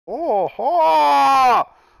Oh, oh,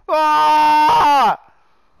 ah! I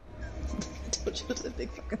told you it was a big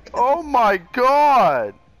fucking gun. Oh my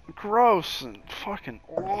god! Gross and fucking.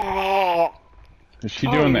 Oh. Is she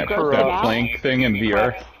doing that plank thing in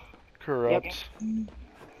VR? Corrupt. Yep.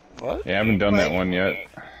 What? Yeah, I haven't done that one yet.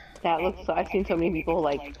 That looks so. I've seen so many people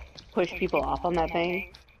like push people off on that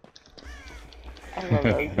thing. I love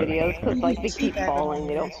those videos because like they keep falling,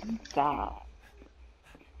 they don't stop.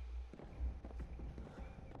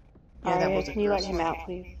 Yeah, that was Can you let him out,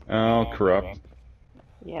 please? Oh, corrupt.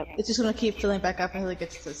 Yep. It's just gonna keep filling back up until it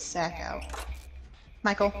gets the sack out.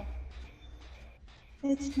 Michael.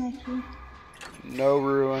 It's Mikey. No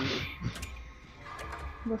ruin.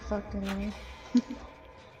 We're fucking.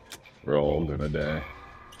 We're all gonna die.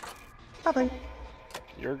 Probably.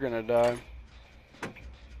 You're gonna die.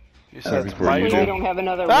 You said it's before you Michael? We don't have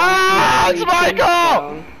another Ah! one. It's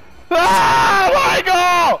Michael! Ah!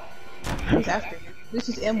 Michael! Who's after you? This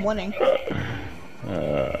is M1ing.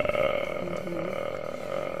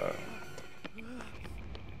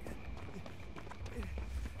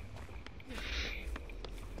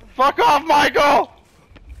 Fuck off, Michael!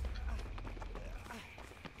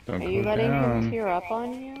 Don't Are you go letting down. him tear up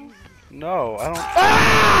on you? No, I don't.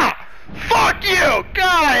 Ah! Fuck you!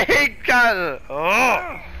 God, I hate God. Oh,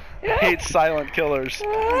 I hate silent killers.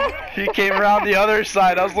 He came around the other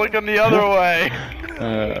side. I was looking the other way.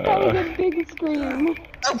 That was a big scream.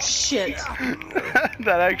 Oh shit!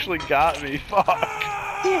 That actually got me. Fuck.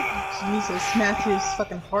 Jesus, Matthew's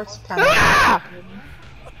fucking heart's pounding.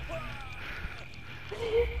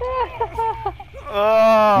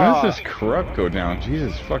 Oh. When does this corrupt go down?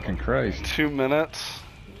 Jesus fucking Christ. 2 minutes.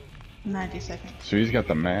 90 seconds. So he's got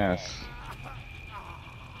the mass.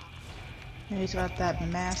 And he's got that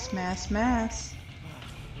mass.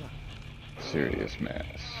 Serious mass.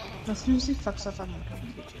 As soon as he fucks up, I'm gonna come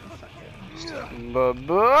and get you. Fuck it.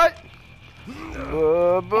 But.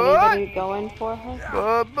 Anybody going for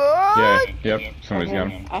her? Yeah, yep, somebody's got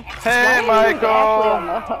him. Hey, Why was Michael! Ashley on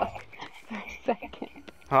the hook for a second?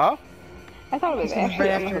 Huh? I thought it was He's Ashley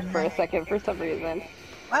right on the after hook for a second for some reason.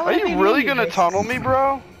 Why would Are I be you really mean gonna this? tunnel me,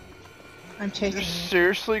 bro? I'm chasing You're you.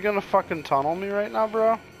 seriously gonna fucking tunnel me right now,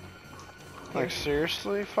 bro? Like,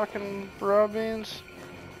 seriously, fucking bro beans?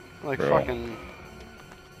 Like, Bro. fucking.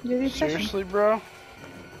 You're the obsession. Seriously, bro?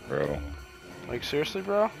 Bro. Like, seriously,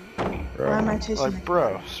 bro? Why am Bro. I chasing Like, you?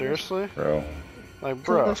 bro, seriously? Bro. Like,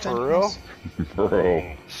 bro, for real?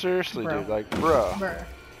 Bro. Seriously, Bro. dude, like, bro. Bruh.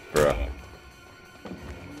 Bro.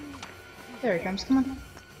 There he comes, come on.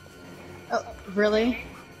 Oh, really?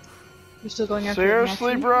 You're still going after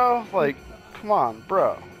Seriously, Matthew? bro? Like, come on,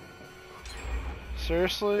 bro.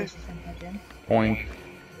 Seriously? There's the thing again. Point.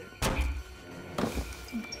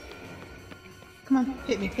 Come on,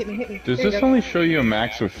 hit me. Does There you this go. only show you a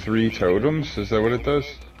max of 3 totems? Is that what it does?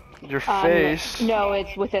 Your face. No,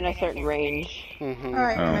 it's within a certain range. Mm-hmm.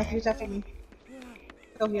 Alright, Oh. Matthew's after me.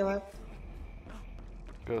 Go heal up.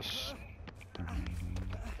 Goes.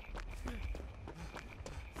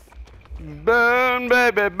 Burn,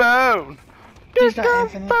 baby, burn. He's got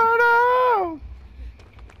infinite. Disco.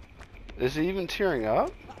 Is he even tearing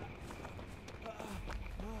up?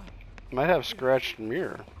 Might have scratched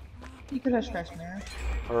mirror. You could have scratch mirror.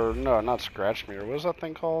 Or no, not scratch mirror. What is that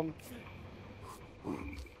thing called?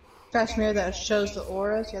 Scratch mirror that shows the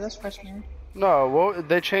auras? Yeah, that's scratch mirror. No, well,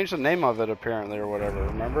 they changed the name of it apparently or whatever.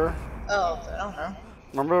 Remember? Oh, I don't know.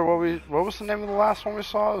 Remember what was the name of the last one we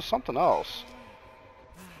saw? It was something else.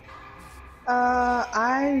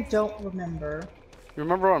 I don't remember. You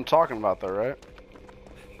remember what I'm talking about though, right?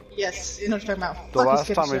 Yes, you know what you're talking about. The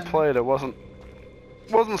last time we played, it wasn't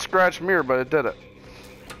scratch mirror, but it did it.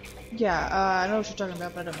 Yeah, I know what you're talking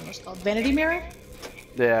about, but I don't know what it's called. Vanity mirror?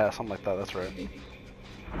 Yeah, something like that. That's right.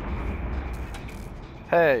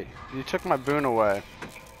 Hey, you took my boon away.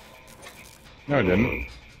 No, I didn't.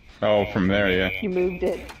 Oh, from there, yeah. You moved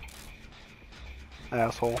it.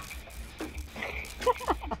 Asshole.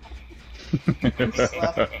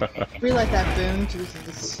 Relight that boon.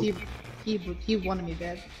 Jesus, he wanted me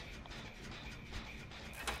dead.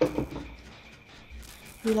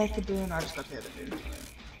 Relight the boon. I'll just got the other boon.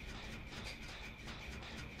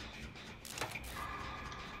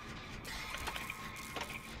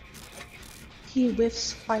 He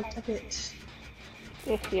whiffs quite a bit.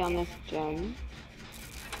 50 on this gem.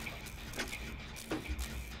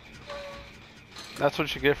 That's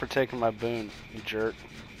what you get for taking my boon, you jerk.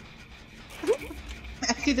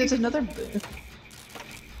 Actually, there's another boon.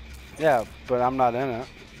 Yeah, but I'm not in it.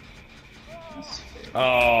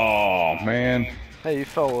 Oh, man. Hey, you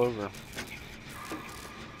fell over.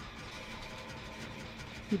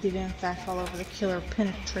 He did in fact fall over. The killer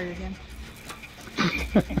penetrated him.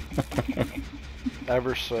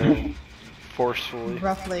 Ever so forcefully.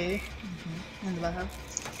 Roughly. In the butthole.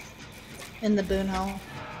 In the boon hole.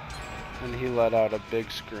 And he let out a big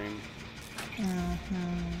scream.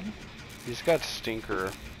 Mm-hmm. He's got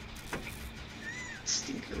stinker.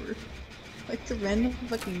 Stinker. Like the random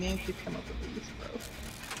fucking names you come up with these, bro.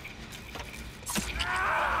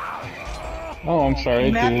 Oh, I'm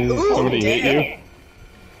sorry. Map- Did Ooh, somebody hit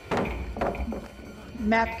you?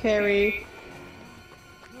 Map carry.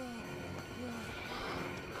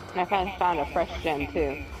 I found a fresh gem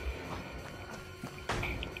too.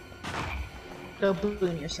 Go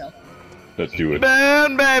boon yourself. Let's do it.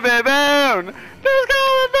 Boon, baby, boon! Just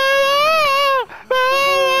gonna boon!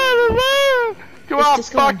 Boon! Come It's on,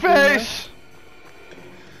 just going fuckface!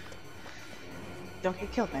 Don't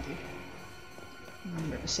get killed, Matthew.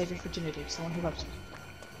 Remember, save your virginity to someone who loves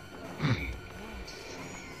you.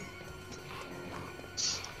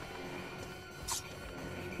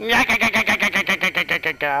 I'm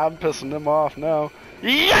pissing him off now.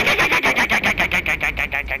 If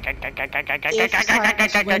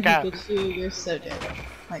times when he gets you, you're so dead.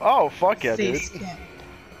 Like, Oh, fuck yeah, dude. face camp.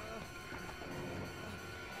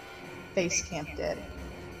 Face camp dead.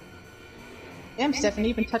 Damn, Stephanie,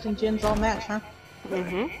 you've been touching gyms all match, huh?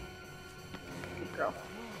 Mm-hmm. Good girl.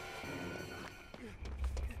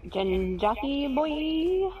 Gen jockey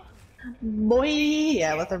boy. Boy!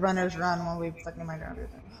 Yeah, let the runners run while we fucking mind our own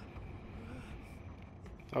business.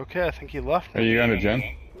 Okay, I think he left. Are you on a gen?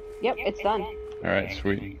 Yep, it's done. Alright,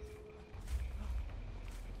 sweet.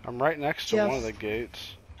 I'm right next to Jeff. one of the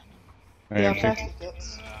gates. I See how am too. fast it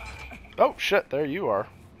gets. Oh, shit, there you are.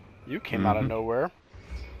 You came out of nowhere.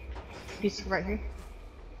 He's right here.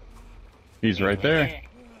 He's right there.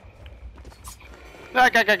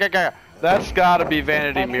 That's gotta be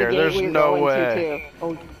Vanity That's the Mirror. gate There's we're no going way. to, too.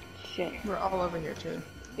 Oh, shit. We're all over here, too.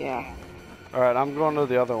 Yeah. Alright, I'm going to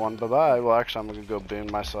the other one. Bye-bye. Well, actually, I'm gonna go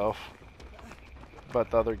boon myself. But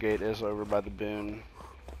the other gate is over by the boon.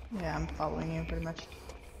 Yeah, I'm following you pretty much.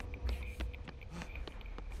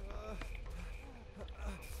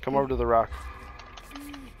 Come over to the rock.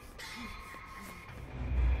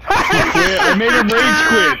 Yeah, I made him rage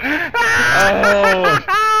quit.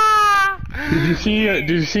 Oh. Did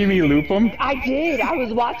you see me loop him? I did. I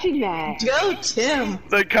was watching that. Go, Tim!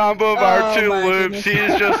 The combo of our two my loops,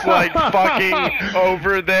 goodness. he's just like fucking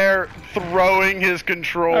over there throwing his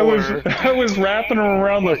controller. I was wrapping him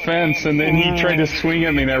around the fence, and then he tried to swing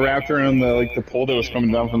at me, and I wrapped around the pole that was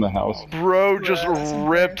coming down from the house. Bro just that's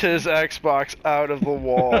ripped his Xbox out of the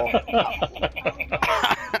wall.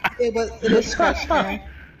 It was scratched, man.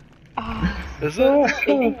 Is it?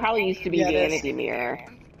 It probably used to be Yeah, it is. Vanity Mirror.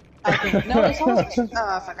 I think. No, it's all.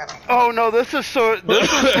 Fuck, I don't know. Oh no, this is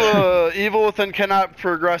Evil Within cannot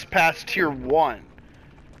progress past tier 1.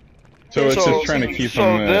 So it's just trying to keep So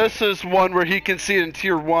him. this is one where he can see it in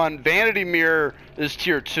tier 1. Vanity Mirror is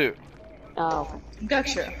tier 2. Oh.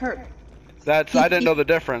 Gotcha. Hurt. That's I didn't know the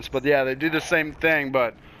difference, but yeah, they do the same thing,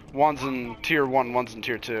 but one's in tier 1, one's in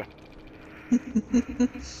tier 2.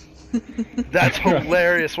 That's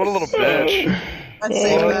hilarious. What a little bitch. I'd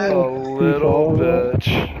say What that. a little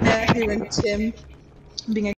bitch. Matthew and Tim being a